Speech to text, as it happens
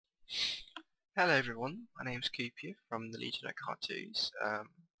Hello everyone, my name's Coopyer from the Legion of Cartoons.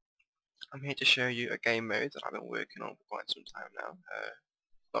 I'm here to show you a game mode that I've been working on for quite some time now.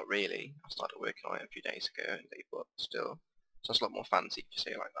 Not really, I started working on it a few days ago, but still, so it's a lot more fancy if you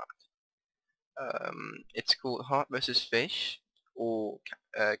say it like that. It's called Heart vs Fish, or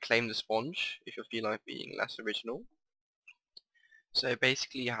Claim the Sponge, if you feel like being less original. So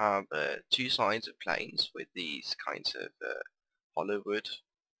basically you have two sides of planes with these kinds of hollow wood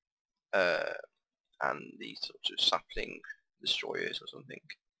and these sorts of sapling destroyers or something.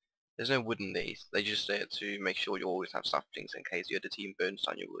 There's no wood in these, they're just there to make sure you always have saplings in case the other team burns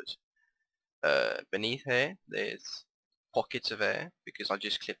down your wood. Beneath here, there's pockets of air, because I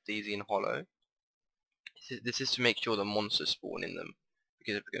just clipped these in hollow. This is to make sure the monsters spawn in them,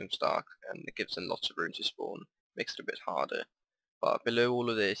 because it becomes dark and it gives them lots of room to spawn, makes it a bit harder. But below all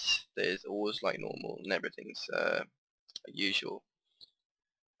of this, there's always like normal and everything's usual.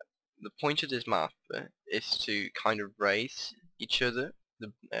 The point of this map is to kind of race each other,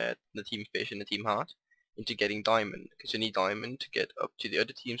 the team fish and the team heart, into getting diamond, because you need diamond to get up to the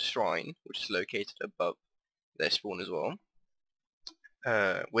other team's shrine, which is located above their spawn as well.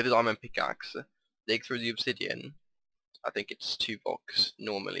 With a diamond pickaxe, dig through the obsidian. I think it's 2 blocks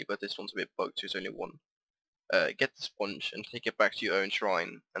normally, but this one's a bit bugged, so it's only 1. Get the sponge and take it back to your own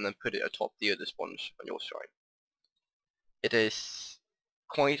shrine, and then put it atop the other sponge on your shrine. It is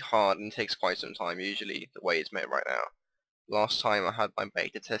quite hard and takes quite some time, usually the way it's made right now. Last time I had my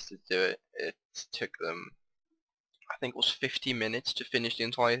beta testers do it, it took them, I think it was 50 minutes to finish the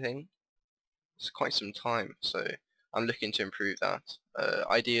entire thing. It's quite some time, so I'm looking to improve that.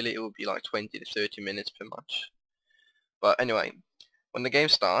 Ideally it would be like 20 to 30 minutes per match. But anyway, when the game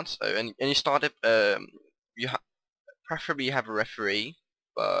starts, and you start it, preferably have a referee,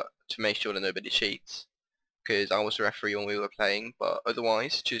 but to make sure that nobody cheats, because I was a referee when we were playing. But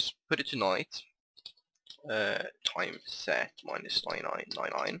otherwise, just put it to night. Time set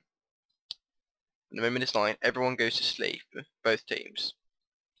 -9999. And the moment it's night, everyone goes to sleep, both teams.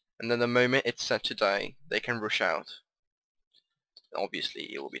 And then the moment it's set to day, they can rush out.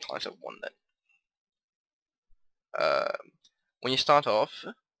 Obviously, it will be times of 1 then. When you start off,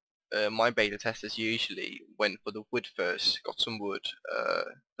 my beta testers usually went for the wood first, got some wood,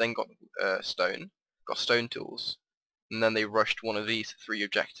 then got stone, got stone tools, and then they rushed one of these 3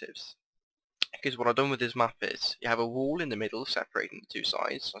 objectives. Because what I've done with this map is, you have a wall in the middle separating the 2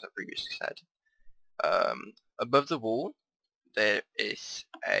 sides, as I previously said. Above the wall, there is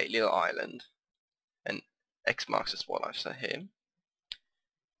a little island, and X marks the spot I've set here.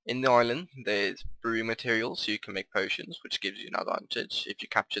 In the island, there's brewing materials, so you can make potions, which gives you an advantage if you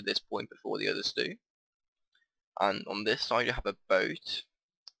capture this point before the others do. And on this side, you have a boat.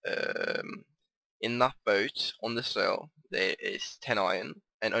 In that boat, on the sail, there is 10 iron,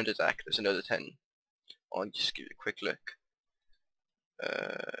 and under deck, there's another 10. I'll just give you a quick look.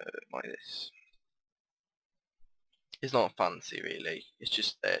 Like this. It's not fancy, really. It's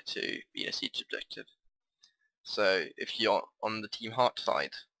just there to be a siege objective. So if you're on the team heart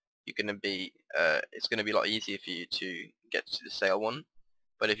side, you're gonna be it's gonna be a lot easier for you to get to the sail one.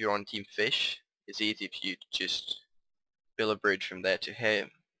 But if you're on team fish, it's easy for you to just build a bridge from there to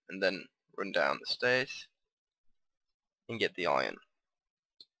here, and then run down the stairs and get the iron.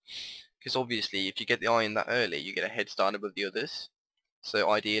 Because obviously, if you get the iron that early, you get a head start above the others. So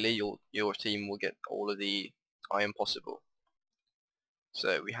ideally, your team will get all of the iron possible.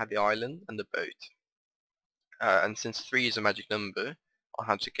 So we had the island and the boat. And since 3 is a magic number, I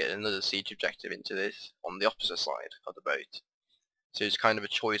had to get another siege objective into this on the opposite side of the boat. So it's kind of a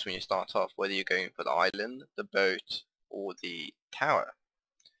choice when you start off whether you're going for the island, the boat, or the tower.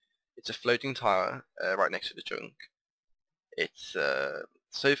 It's a floating tower right next to the trunk. It's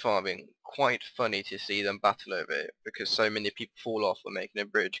so far been quite funny to see them battle over it, because so many people fall off when making a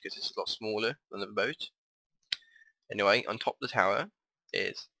bridge because it's a lot smaller than the boat. Anyway, on top of the tower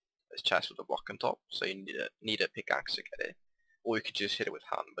is a chest with a block on top, so you need a pickaxe to get it, or you could just hit it with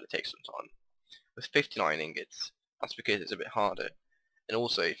hand, but it takes some time. With 59 ingots, that's because it's a bit harder. And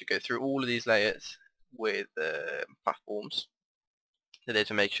also, if you go through all of these layers with platforms, they're there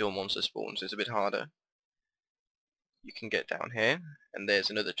to make sure monster spawns, it's a bit harder. You can get down here, and there's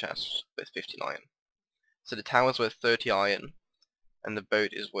another chest with 59. So the tower's worth 30 iron, and the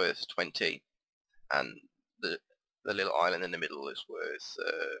boat is worth 20, and the little island in the middle is worth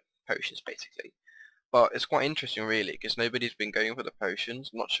potions, basically. But it's quite interesting, really, because nobody's been going for the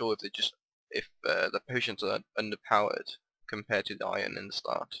potions. I'm not sure if the potions are underpowered compared to the iron in the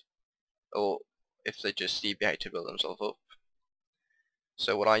start, or if they just CBA to build themselves up.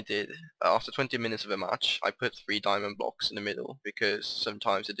 So what I did, after 20 minutes of a match, I put 3 diamond blocks in the middle because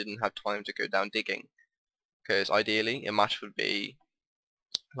sometimes I didn't have time to go down digging. Because ideally, a match would be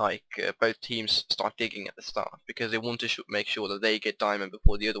like both teams start digging at the start because they want to make sure that they get diamond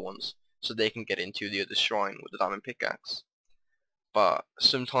before the other ones, so they can get into the other shrine with the diamond pickaxe. But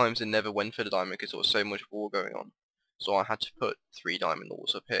sometimes they never went for the diamond because there was so much war going on. So I had to put 3 diamond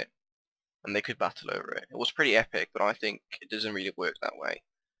ores up here, and they could battle over it. It was pretty epic, but I think it doesn't really work that way.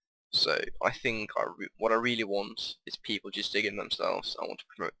 So I think what I really want is people just digging themselves. I want to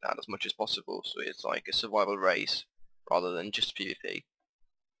promote that as much as possible, so it's like a survival race rather than just PvP.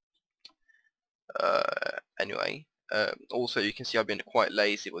 Anyway, also you can see I've been quite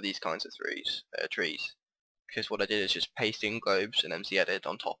lazy with these kinds of trees, because what I did is just paste in globes and MC edit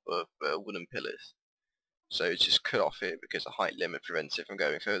on top of wooden pillars. So it's just cut off here because the height limit prevents it from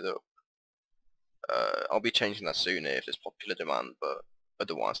going further up. I'll be changing that sooner if there's popular demand, but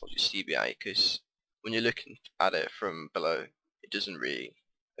otherwise I'll just CBA, because when you're looking at it from below, it doesn't really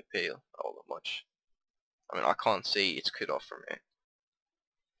appeal all that much. I mean, I can't see it's cut off from here.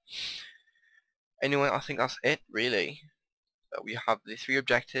 Anyway, I think that's it, really. We have the 3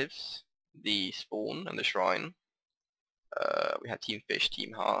 objectives, the spawn and the shrine. We have Team Fish,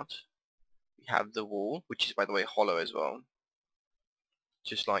 Team Heart. We have the wall, which is, by the way, hollow as well.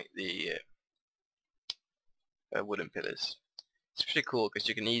 Just like the wooden pillars. It's pretty cool because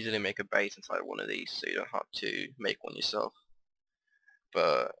you can easily make a base inside one of these, so you don't have to make one yourself.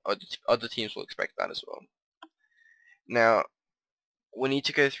 But other teams will expect that as well. Now, we need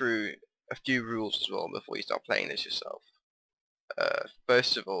to go through a few rules as well before you start playing this yourself.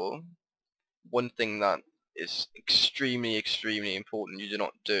 First of all, one thing that is extremely important you do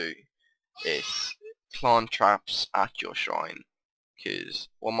not do is plant traps at your shrine, because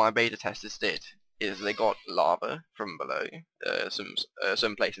what my beta testers did is they got lava from below,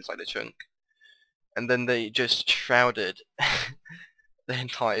 some place inside the chunk, and then they just shrouded the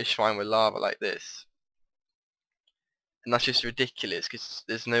entire shrine with lava like this. And that's just ridiculous, because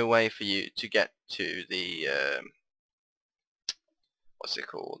there's no way for you to get to the what's it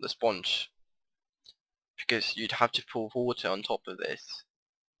called, the sponge, because you'd have to pour water on top of this,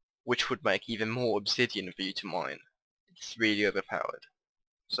 which would make even more obsidian for you to mine. It's really overpowered.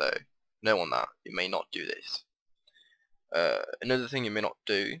 So, know on that, you may not do this. Another thing you may not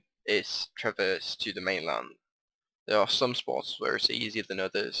do is traverse to the mainland. There are some spots where it's easier than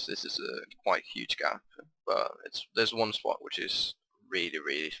others. This is a quite huge gap, but there's one spot which is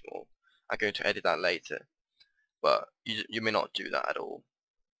really small. I'm going to edit that later, but you may not do that at all,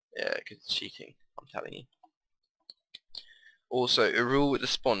 because it's cheating, I'm telling you. Also, a rule with the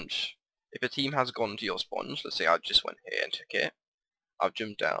sponge: if a team has gone to your sponge, let's say I just went here and took it, I've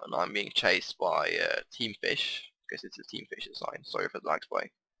jumped down and I'm being chased by Team Fish, because it's a Team Fish design, sorry for the lag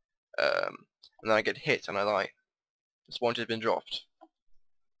spike, and then I get hit and I die. The sponge has been dropped.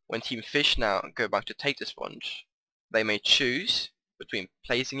 When Team Fish now go back to take the sponge, they may choose between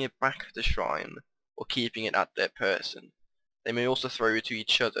placing it back at the shrine or keeping it at their person. They may also throw it to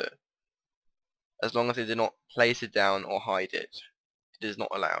each other, as long as they do not place it down or hide it. It is not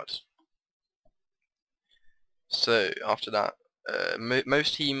allowed. So after that,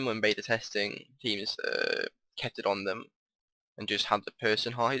 most team when beta testing, teams kept it on them and just had the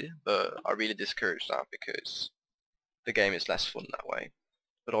person hide, but I really discourage that because the game is less fun that way.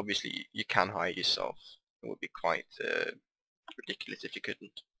 But obviously you can hide yourself. It would be quite ridiculous if you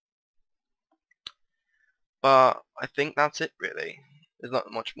couldn't. But I think that's it really. There's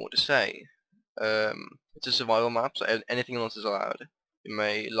not much more to say. It's a survival map, so anything else is allowed. You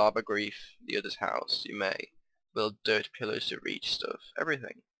may lava grief the other's house, you may build dirt pillars to reach stuff,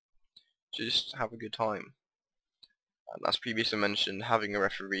 everything. Just have a good time. And as previously mentioned, having a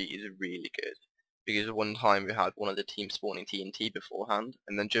referee is really good, because one time we had one of the teams spawning TNT beforehand,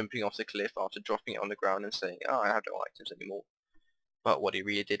 and then jumping off the cliff after dropping it on the ground and saying, oh, I have no items anymore. But what he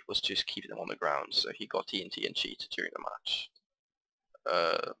really did was just keep them on the ground, so he got TNT and cheated during the match.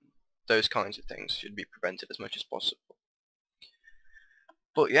 Those kinds of things should be prevented as much as possible.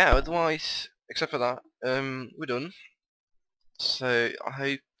 But yeah, otherwise, except for that, we're done. So I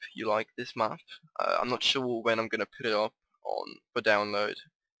hope you like this map. I'm not sure when I'm going to put it up for download.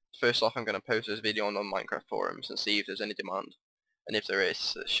 First off, I'm going to post this video on Minecraft forums and see if there's any demand. And if there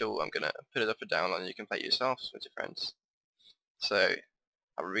is, sure, I'm going to put it up for download and you can play it yourselves with your friends. So,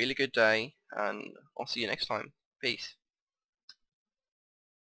 have a really good day, and I'll see you next time. Peace.